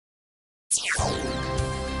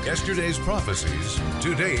Yesterday's prophecies,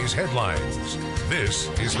 today's headlines. This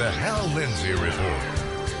is the Hal Lindsey Report.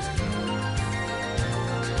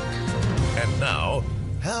 And now,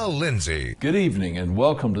 Hal Lindsey. Good evening and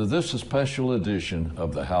welcome to this special edition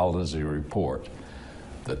of the Hal Lindsey Report,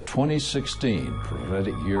 the 2016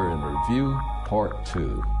 Prophetic Year in Review, Part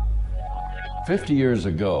 2. 50 years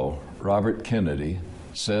ago, Robert Kennedy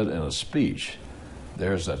said in a speech,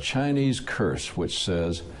 "There's a Chinese curse which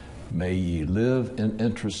says, 'May ye live in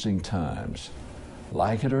interesting times.'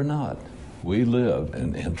 Like it or not, we live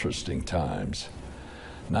in interesting times."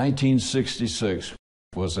 1966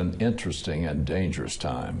 was an interesting and dangerous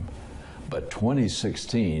time, but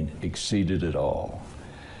 2016 exceeded it all.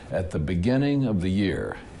 At the beginning of the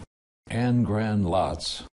year, Anne Grand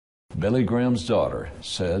Lotz, Billy Graham's daughter,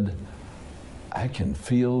 said, "I can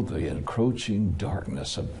feel the encroaching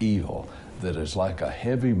darkness of evil that is like a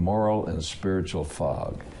heavy moral and spiritual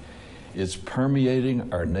fog. It's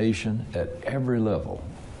permeating our nation at every level."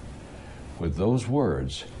 With those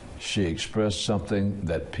words, she expressed something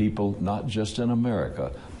that people, not just in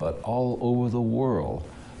America, but all over the world,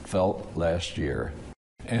 felt last year,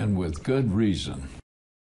 and with good reason.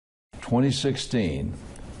 2016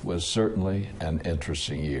 was certainly an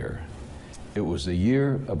interesting year. It was the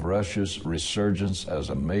year of Russia's resurgence as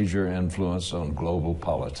a major influence on global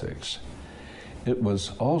politics. It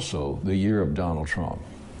was also the year of Donald Trump.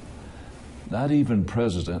 Not even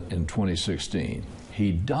president in 2016,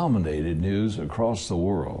 he dominated news across the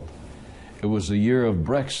world. It was the year of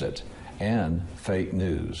Brexit and fake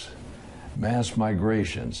news, mass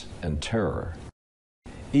migrations, and terror.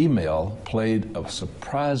 Email played a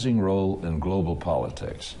surprising role in global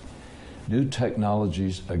politics. New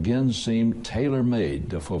technologies again seemed tailor-made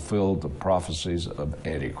to fulfill the prophecies of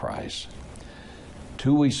Antichrist.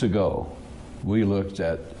 2 weeks ago, we looked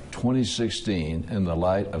at 2016 in the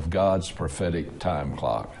light of God's prophetic time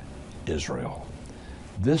clock, Israel.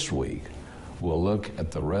 This week, we'll look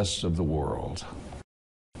at the rest of the world.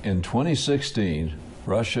 In 2016,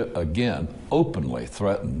 Russia again openly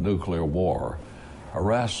threatened nuclear war,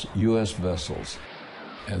 harassed U.S. vessels,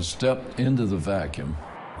 and stepped into the vacuum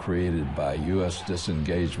created by U.S.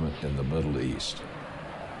 disengagement in the Middle East.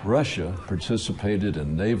 Russia participated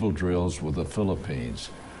in naval drills with the Philippines.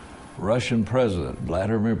 Russian President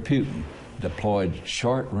Vladimir Putin deployed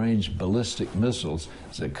short-range ballistic missiles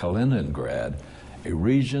to Kaliningrad, a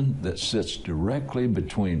region that sits directly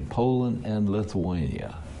between Poland and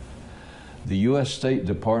Lithuania. The U.S. State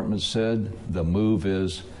Department said the move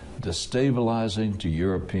is destabilizing to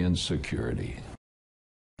European security.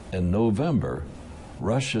 In November,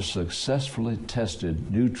 Russia successfully tested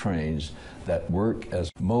new trains that work as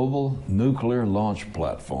mobile nuclear launch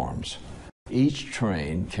platforms. Each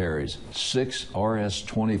train carries 6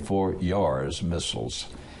 RS-24 Yars missiles.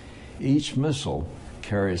 Each missile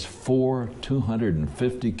carries 4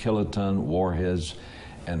 250-kiloton warheads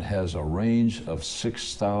and has a range of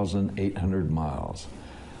 6,800 miles.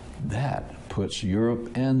 That puts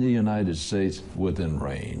Europe and the United States within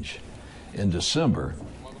range. In December,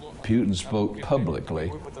 Putin spoke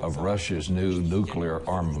publicly of Russia's new nuclear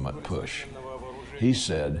armament push. He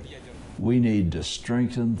said, "We need to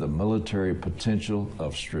strengthen the military potential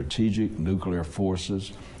of strategic nuclear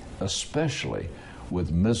forces, especially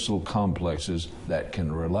with missile complexes that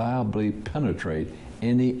can reliably penetrate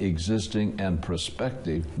any existing and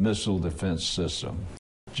prospective missile defense system."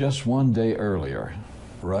 Just one day earlier,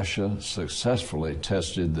 Russia successfully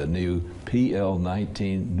tested the new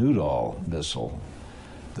PL-19 Noodle missile.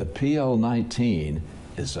 The PL-19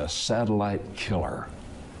 is a satellite killer.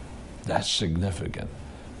 That's significant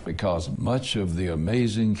because much of the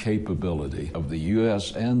amazing capability of the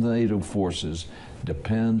U.S. and the NATO forces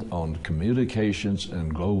depend on communications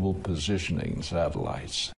and global positioning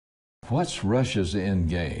satellites. What's Russia's end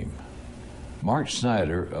game? Mark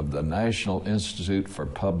Snyder of the National Institute for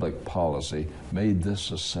Public Policy made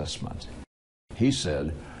this assessment. He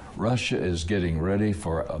said, Russia is getting ready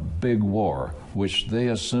for a big war, which they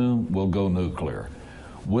assume will go nuclear,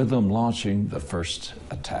 with them launching the first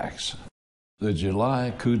attacks. The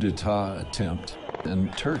July coup d'etat attempt in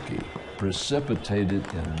Turkey precipitated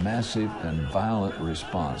a massive and violent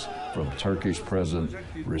response from Turkish President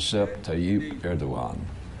Recep Tayyip Erdogan.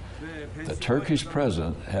 The Turkish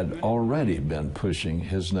president had already been pushing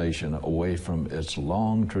his nation away from its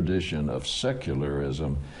long tradition of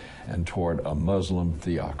secularism and toward a Muslim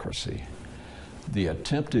theocracy. The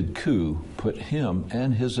attempted coup put him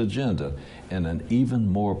and his agenda in an even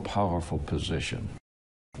more powerful position.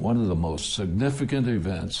 One of the most significant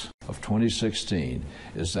events of 2016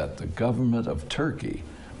 is that the government of Turkey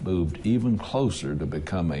moved even closer to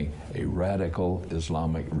becoming a radical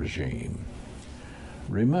Islamic regime.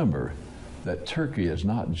 Remember that Turkey is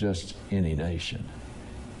not just any nation.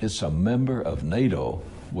 It's a member of NATO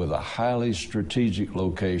with a highly strategic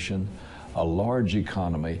location, a large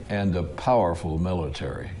economy, and a powerful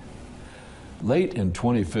military. Late in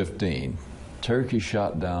 2015, Turkey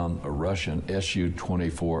shot down a Russian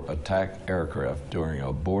Su-24 attack aircraft during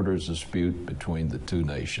a border dispute between the two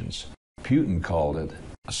nations. Putin called it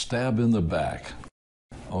a stab in the back.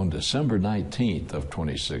 On December 19th of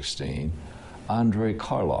 2016, Andrei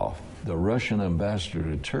Karlov, the Russian ambassador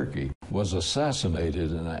to Turkey, was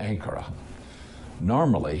assassinated in Ankara.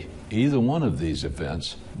 Normally, either one of these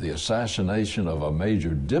events, the assassination of a major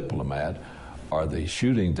diplomat or the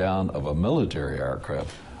shooting down of a military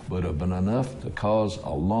aircraft, would have been enough to cause a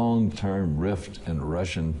long-term rift in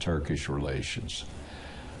Russian-Turkish relations.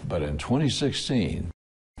 But in 2016,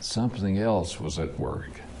 something else was at work.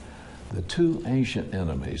 The two ancient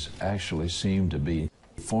enemies actually seemed to be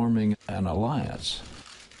forming an alliance.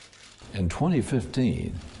 In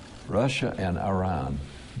 2015, Russia and Iran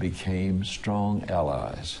became strong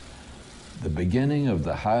allies. The beginning of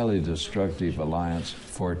the highly destructive alliance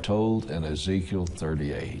foretold in Ezekiel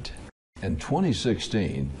 38. In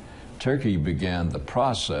 2016, Turkey began the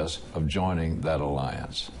process of joining that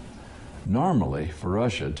alliance. Normally, for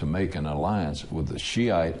Russia to make an alliance with the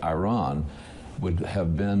Shiite Iran would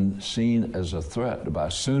have been seen as a threat by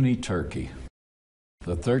Sunni Turkey.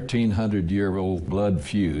 The 1,300-year-old blood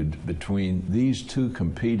feud between these two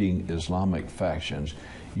competing Islamic factions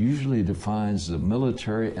usually defines the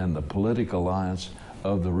military and the political alliance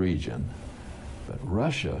of the region. But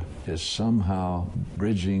Russia is somehow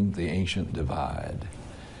bridging the ancient divide.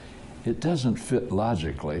 It doesn't fit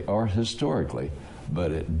logically or historically,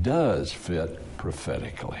 but it does fit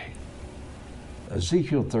prophetically.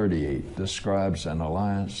 Ezekiel 38 describes an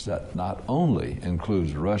alliance that not only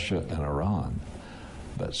includes Russia and Iran,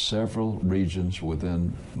 but several regions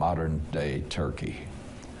within modern-day Turkey.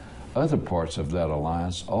 Other parts of that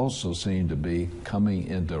alliance also seem to be coming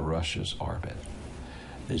into Russia's orbit.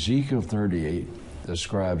 Ezekiel 38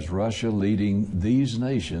 describes Russia leading these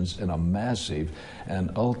nations in a massive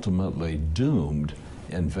and ultimately doomed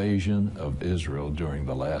invasion of Israel during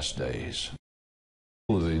the last days.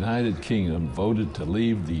 The United Kingdom voted to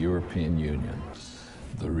leave the European Union.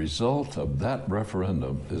 The result of that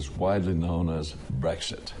referendum is widely known as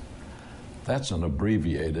Brexit. That's an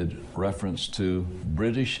abbreviated reference to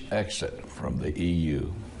British exit from the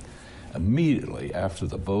EU. Immediately after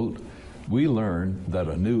the vote, we learned that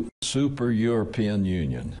a new super-European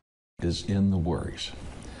Union is in the works.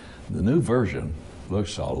 The new version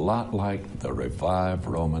looks a lot like the revived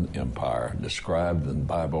Roman Empire described in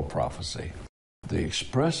Bible prophecy. The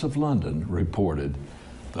Express of London reported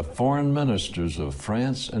the foreign ministers of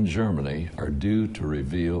France and Germany are due to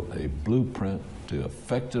reveal a blueprint to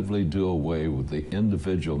effectively do away with the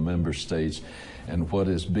individual member states and what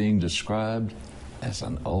is being described as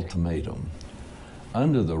an ultimatum.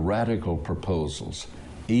 Under the radical proposals,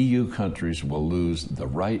 EU countries will lose the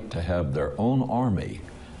right to have their own army,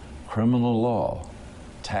 criminal law,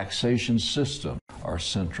 taxation system, or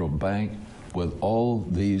central bank, with all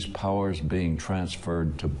these powers being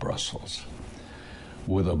transferred to Brussels.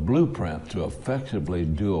 With a blueprint to effectively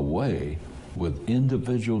do away with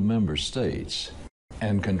individual member states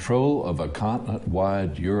and control of a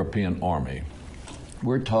continent-wide European army,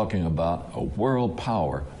 we're talking about a world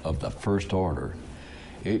power of the first order.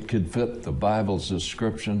 It could fit the Bible's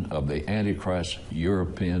description of the Antichrist's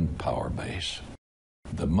European power base.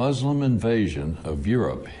 The Muslim invasion of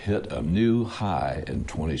Europe hit a new high in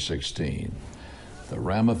 2016. The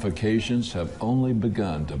ramifications have only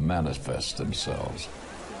begun to manifest themselves.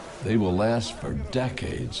 They will last for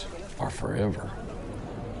decades or forever.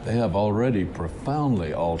 They have already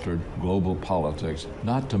profoundly altered global politics,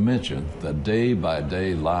 not to mention the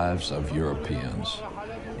day-by-day lives of Europeans.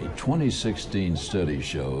 A 2016 study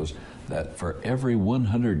shows that for every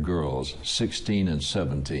 100 girls 16 and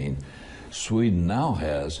 17, Sweden now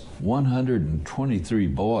has 123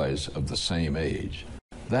 boys of the same age.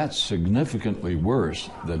 That's significantly worse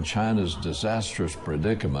than China's disastrous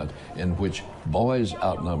predicament in which boys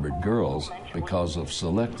outnumbered girls because of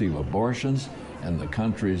selective abortions and the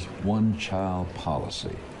country's one-child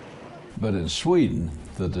policy. But in Sweden,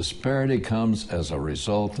 the disparity comes as a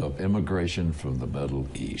result of immigration from the Middle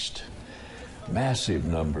East. Massive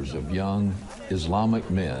numbers of young Islamic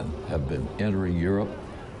men have been entering Europe,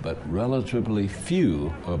 but relatively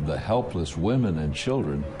few of the helpless women and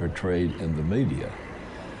children portrayed in the media.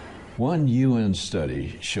 One UN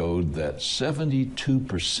study showed that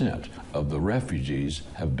 72% of the refugees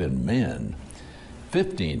have been men,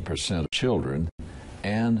 15% children,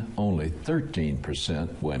 and only 13%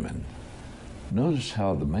 women. Notice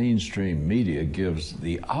how the mainstream media gives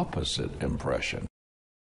the opposite impression.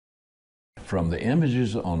 From the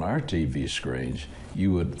images on our TV screens,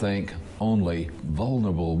 you would think only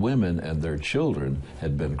vulnerable women and their children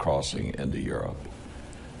had been crossing into Europe.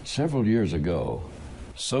 Several years ago,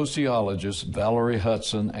 sociologists Valerie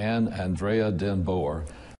Hudson and Andrea Den Boer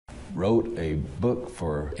wrote a book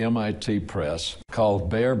for MIT Press called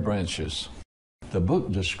Bare Branches. The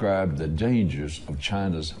book described the dangers of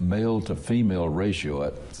China's male-to-female ratio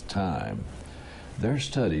at the time. Their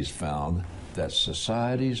studies found that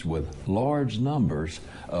societies with large numbers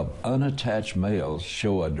of unattached males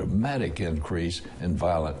show a dramatic increase in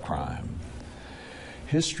violent crime.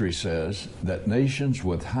 History says that nations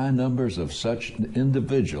with high numbers of such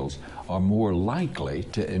individuals are more likely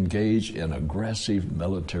to engage in aggressive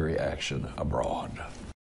military action abroad.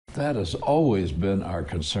 That has always been our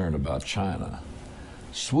concern about China.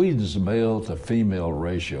 Sweden's male-to-female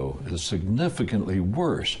ratio is significantly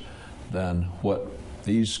worse than what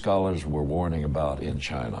these scholars were warning about in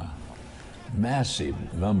China. Massive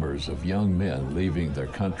numbers of young men leaving their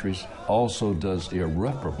countries also does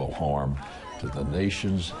irreparable harm to the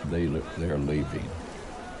nations they are leaving.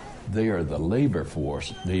 They are the labor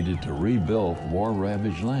force needed to rebuild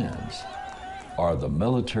war-ravaged lands, are the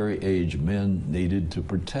military-age men needed to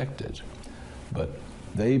protect it. But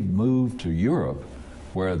they've moved to Europe,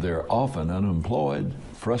 where they're often unemployed,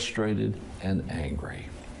 frustrated, and angry.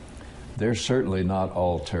 They're certainly not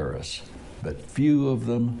all terrorists, but few of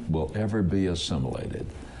them will ever be assimilated.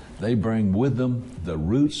 They bring with them the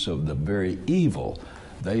roots of the very evil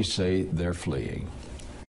they say they're fleeing.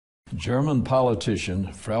 German politician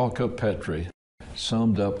Frauke Petry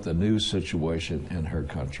summed up the new situation in her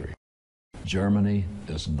country. Germany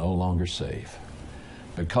is no longer safe.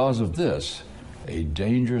 Because of this, a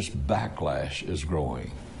dangerous backlash is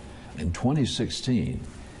growing. In 2016,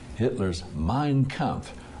 Hitler's Mein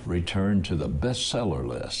Kampf returned to the bestseller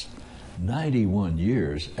list, 91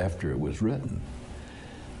 years after it was written.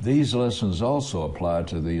 These lessons also apply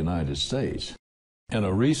to the United States. In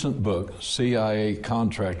a recent book, CIA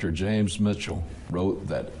contractor James Mitchell wrote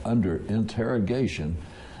that under interrogation,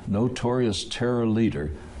 notorious terror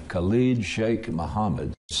leader Khalid Sheikh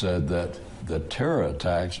Mohammed said that the terror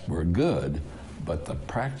attacks were good, but the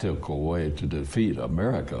practical way to defeat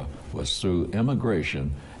America was through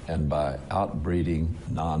immigration and by outbreeding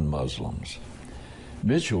non-Muslims.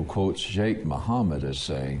 Mitchell quotes Sheikh Mohammed as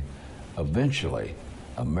saying, "Eventually,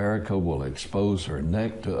 America will expose her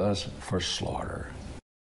neck to us for slaughter."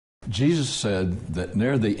 Jesus said that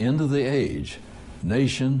near the end of the age,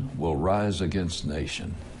 nation will rise against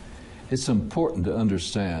nation. It's important to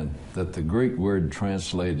understand that the Greek word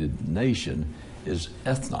translated nation is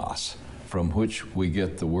ethnos, from which we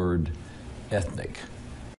get the word ethnic.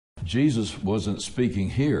 Jesus wasn't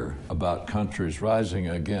speaking here about countries rising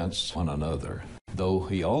against one another, though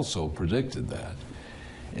he also predicted that.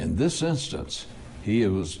 In this instance, he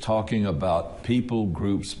was talking about people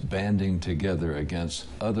groups banding together against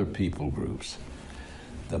other people groups.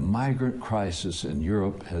 The migrant crisis in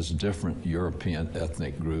Europe has different European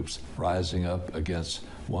ethnic groups rising up against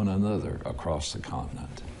one another across the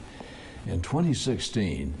continent. In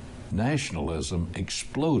 2016, nationalism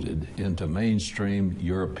exploded into mainstream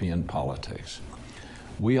European politics.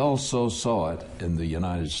 We also saw it in the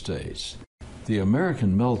United States. The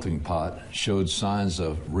American melting pot showed signs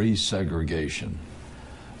of resegregation.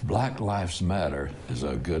 Black Lives Matter is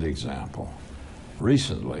a good example.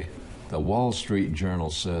 Recently, the Wall Street Journal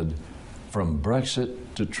said, from Brexit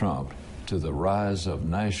to Trump to the rise of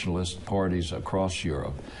nationalist parties across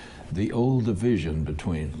Europe, the old division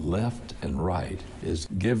between left and right is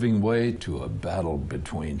giving way to a battle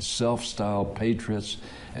between self-styled patriots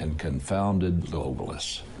and confounded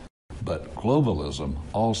globalists. But globalism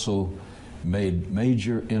also made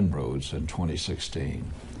major inroads in 2016.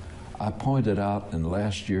 I pointed out in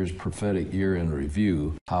last year's Prophetic Year in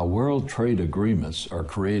Review how world trade agreements are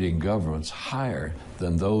creating governments higher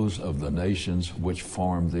than those of the nations which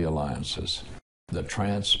form the alliances. The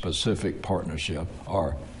Trans-Pacific Partnership,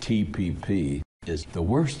 or TPP, is the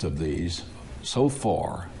worst of these so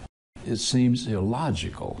far. It seems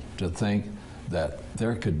illogical to think that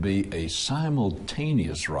there could be a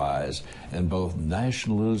simultaneous rise in both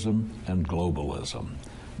nationalism and globalism.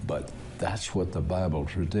 But that's what the Bible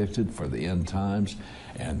predicted for the end times,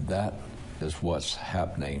 and that is what's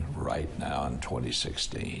happening right now in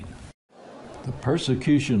 2016. The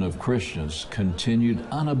persecution of Christians continued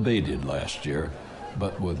unabated last year,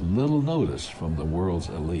 but with little notice from the world's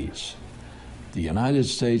elites. The United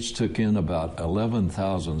States took in about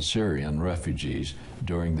 11,000 Syrian refugees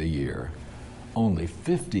during the year. only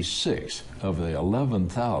 56 of the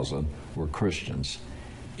 11,000 were Christians,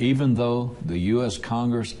 even though the U.S.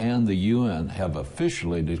 Congress and the UN have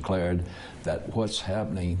officially declared that what's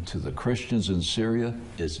happening to the Christians in Syria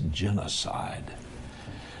is genocide.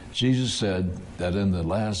 Jesus said that in the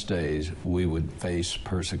last days we would face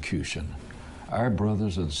persecution. Our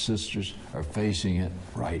brothers and sisters are facing it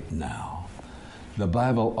right now. The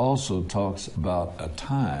Bible also talks about a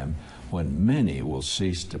time when many will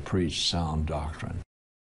cease to preach sound doctrine.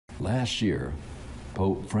 Last year,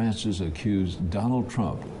 Pope Francis accused Donald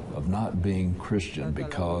Trump of not being Christian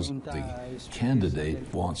because the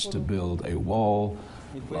candidate wants to build a wall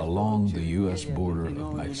along the U.S. border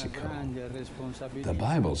of Mexico. The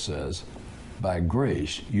Bible says, "By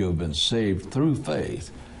grace you have been saved through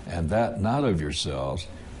faith, and that not of yourselves,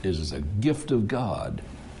 is a gift of God,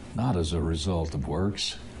 not as a result of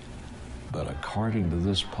works." But according to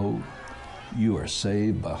this Pope, you are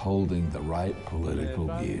saved by holding the right political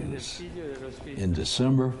views. In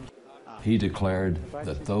December, he declared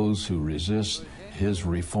that those who resist his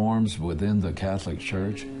reforms within the Catholic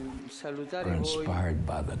Church are inspired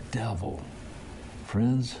by the devil.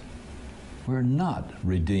 Friends, we're not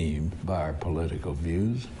redeemed by our political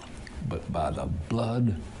views, but by the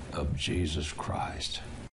blood of Jesus Christ.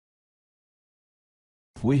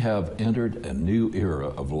 We have entered a new era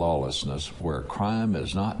of lawlessness where crime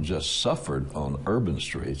is not just suffered on urban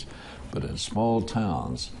streets, but in small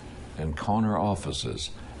towns and corner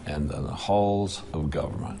offices and in the halls of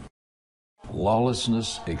government.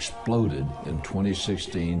 Lawlessness exploded in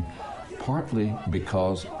 2016, partly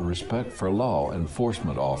because respect for law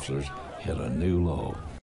enforcement officers hit a new low.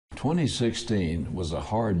 2016 was a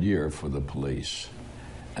hard year for the police.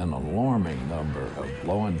 An alarming number of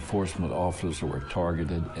law enforcement officers were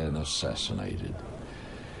targeted and assassinated.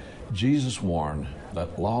 Jesus warned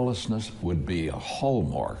that lawlessness would be a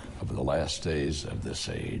hallmark of the last days of this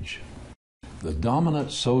age. The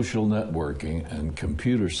dominant social networking and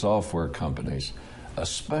computer software companies,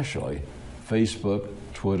 especially Facebook,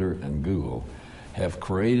 Twitter, and Google, have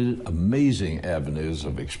created amazing avenues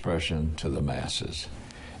of expression to the masses.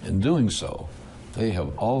 In doing so, they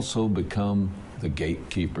have also become the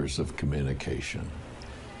gatekeepers of communication.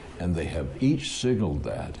 And they have each signaled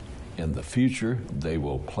that in the future they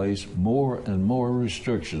will place more and more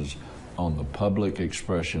restrictions on the public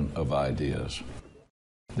expression of ideas.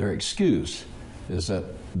 Their excuse is that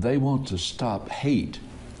they want to stop hate,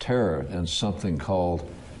 terror, and something called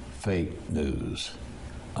fake news.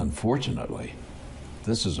 Unfortunately,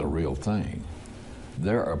 this is a real thing.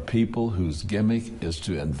 There are people whose gimmick is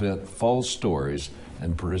to invent false stories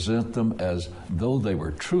and present them as though they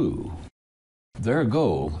were true. Their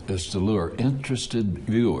goal is to lure interested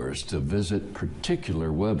viewers to visit particular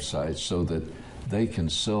websites so that they can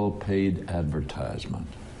sell paid advertisement.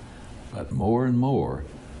 But more and more,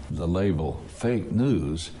 the label fake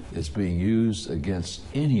news is being used against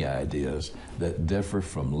any ideas that differ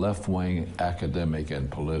from left-wing academic and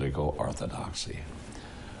political orthodoxy.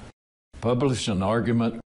 Publish an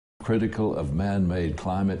argument critical of man-made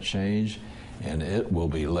climate change, and it will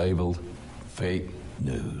be labeled fake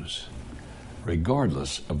news,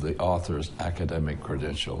 regardless of the author's academic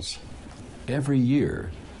credentials. Every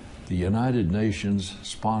year, the United Nations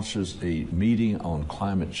sponsors a meeting on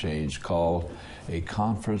climate change called a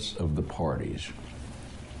Conference of the Parties.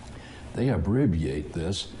 They abbreviate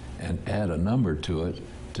this and add a number to it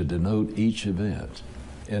to denote each event.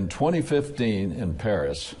 In 2015 in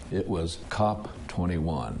Paris, it was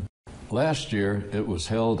COP21. Last year, it was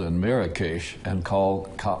held in Marrakesh and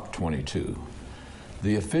called COP22.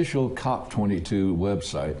 The official COP22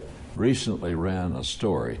 website recently ran a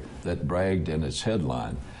story that bragged in its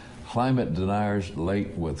headline, "Climate deniers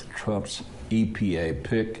linked with Trump's EPA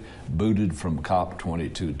pick booted from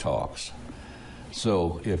COP22 talks."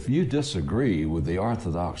 So if you disagree with the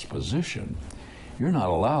orthodox position, you're not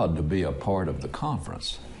allowed to be a part of the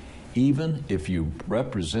conference, even if you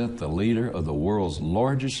represent the leader of the world's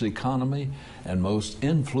largest economy and most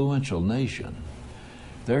influential nation.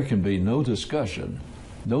 There can be no discussion,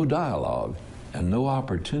 no dialogue, and no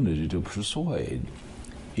opportunity to persuade.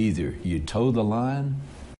 Either you toe the line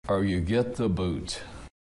or you get the boot.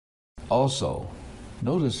 Also,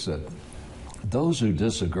 notice that those who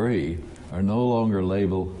disagree are no longer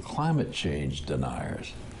labeled climate change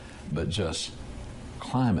deniers, but just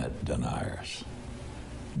climate deniers.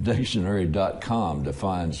 Dictionary.com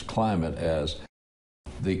defines climate as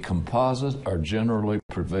the composite or generally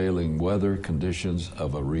prevailing weather conditions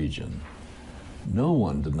of a region. No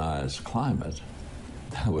one denies climate.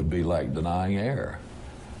 That would be like denying air.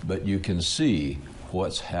 But you can see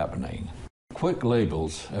what's happening. Quick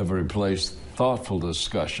labels have replaced thoughtful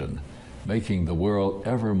discussion, making the world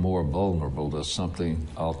ever more vulnerable to something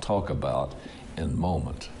I'll talk about in a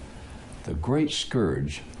moment. The great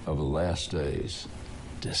scourge of the last days,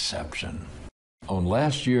 deception. On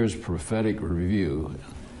last year's Prophetic Review,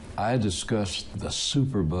 I discussed the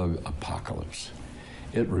superbug apocalypse.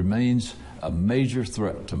 It remains a major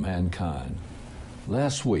threat to mankind.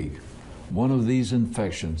 Last week, one of these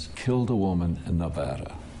infections killed a woman in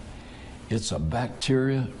Nevada. It's a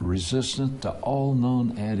bacteria resistant to all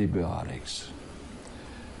known antibiotics.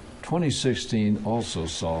 2016 also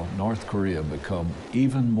saw North Korea become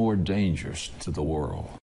even more dangerous to the world.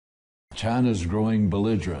 China's growing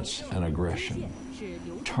belligerence and aggression,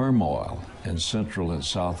 turmoil in Central and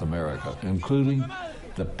South America, including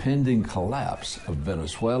the pending collapse of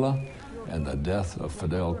Venezuela and the death of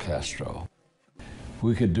Fidel Castro.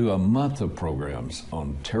 We could do a month of programs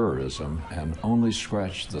on terrorism and only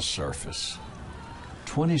scratch the surface.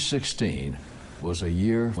 2016 was a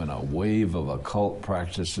year when a wave of occult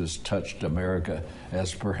practices touched America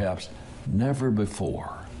as perhaps never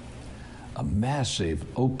before. A massive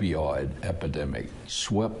opioid epidemic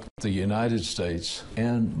swept the United States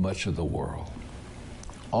and much of the world.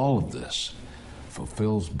 All of this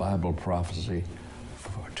fulfills Bible prophecy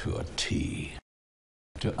to a T.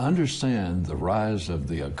 To understand the rise of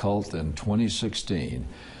the occult in 2016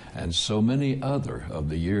 and so many other of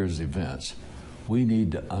the year's events, we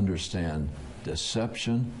need to understand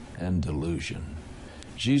deception and delusion.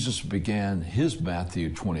 Jesus began his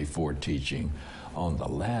Matthew 24 teaching on the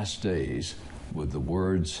last days with the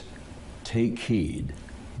words, "Take heed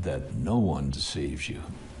that no one deceives you."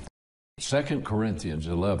 2 Corinthians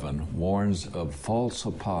 11 warns of false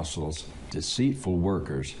apostles, deceitful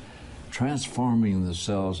workers, transforming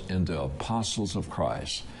themselves into apostles of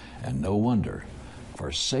Christ. And no wonder,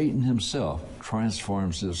 for Satan himself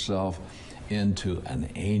transforms himself into an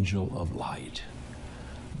angel of light.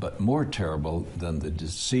 But more terrible than the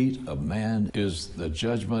deceit of man is the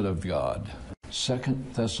judgment of God.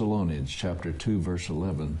 2 Thessalonians chapter 2, verse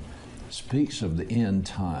 11 speaks of the end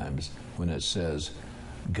times when it says,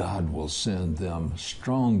 God will send them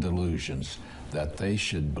strong delusions that they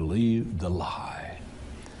should believe the lie.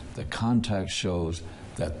 The context shows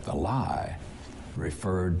that the lie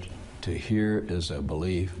referred to here is a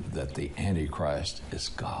belief that the Antichrist is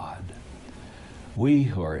God. We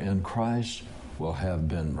who are in Christ will have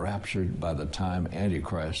been raptured by the time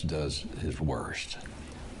Antichrist does his worst.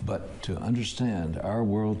 But to understand our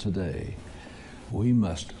world today, we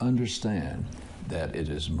must understand that it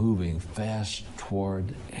is moving fast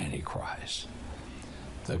toward Antichrist.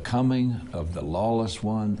 The coming of the lawless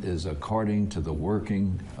one is according to the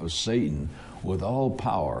working of Satan with all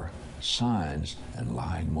power, signs, and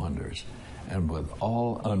lying wonders, and with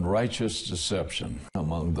all unrighteous deception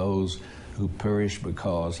among those who perish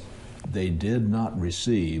because they did not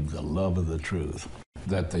receive the love of the truth,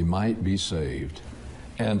 that they might be saved.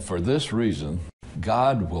 And for this reason,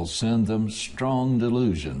 God will send them strong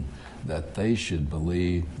delusion that they should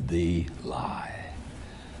believe the lie.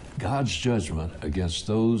 God's judgment against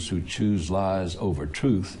those who choose lies over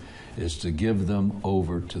truth is to give them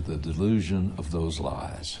over to the delusion of those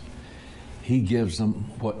lies. He gives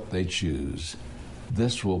them what they choose.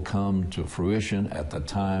 This will come to fruition at the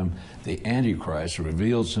time the Antichrist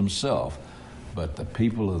reveals himself, but the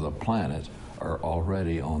people of the planet are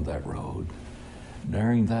already on that road,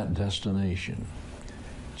 nearing that destination.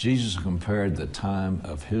 Jesus compared the time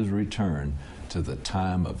of his return to the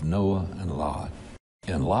time of Noah and Lot.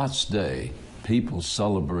 In Lot's day, people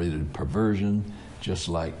celebrated perversion just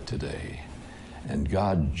like today, and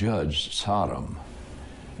God judged Sodom.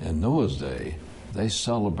 In Noah's day, they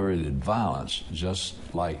celebrated violence just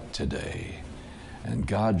like today, and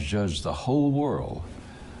God judged the whole world.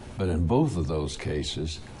 But in both of those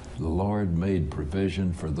cases, the Lord made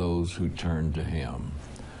provision for those who turned to him.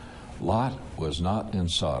 Lot was not in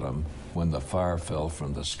Sodom when the fire fell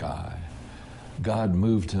from the sky. God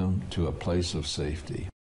moved him to a place of safety.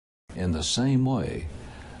 In the same way,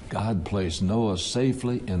 God placed Noah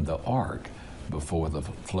safely in the ark before the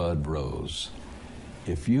flood rose.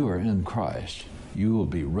 If you are in Christ, you will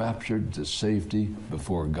be raptured to safety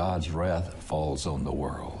before God's wrath falls on the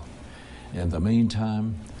world. In the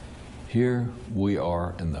meantime, here we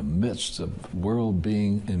are in the midst of the world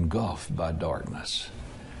being engulfed by darkness.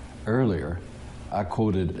 Earlier, I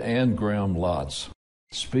quoted Anne Graham Lotz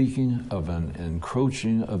speaking of an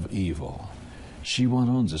encroaching of evil. She went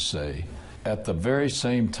on to say, at the very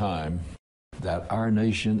same time that our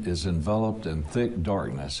nation is enveloped in thick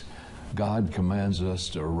darkness, God commands us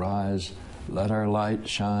to arise, let our light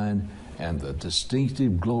shine, and the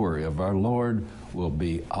distinctive glory of our Lord will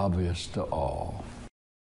be obvious to all.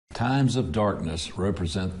 Times of darkness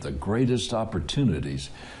represent the greatest opportunities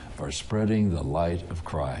for spreading the light of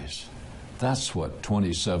Christ. That's what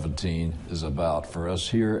 2017 is about for us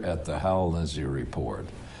here at the Hal Lindsey Report.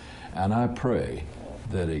 And I pray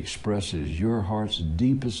that it expresses your heart's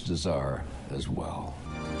deepest desire as well.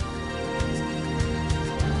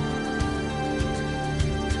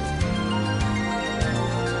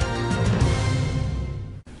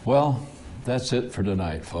 Well, that's it for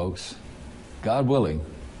tonight, folks. God willing,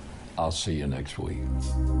 I'll see you next week.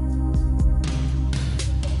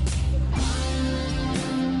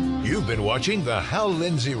 You've been watching the Hal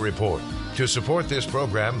Lindsey Report. To support this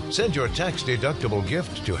program, send your tax-deductible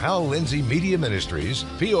gift to Hal Lindsey Media Ministries,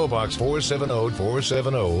 P.O. Box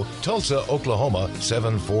 470470, Tulsa, Oklahoma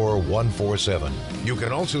 74147. You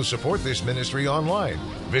can also support this ministry online.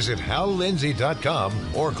 Visit hallindsey.com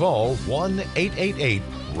or call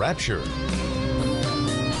 1-888-RAPTURE.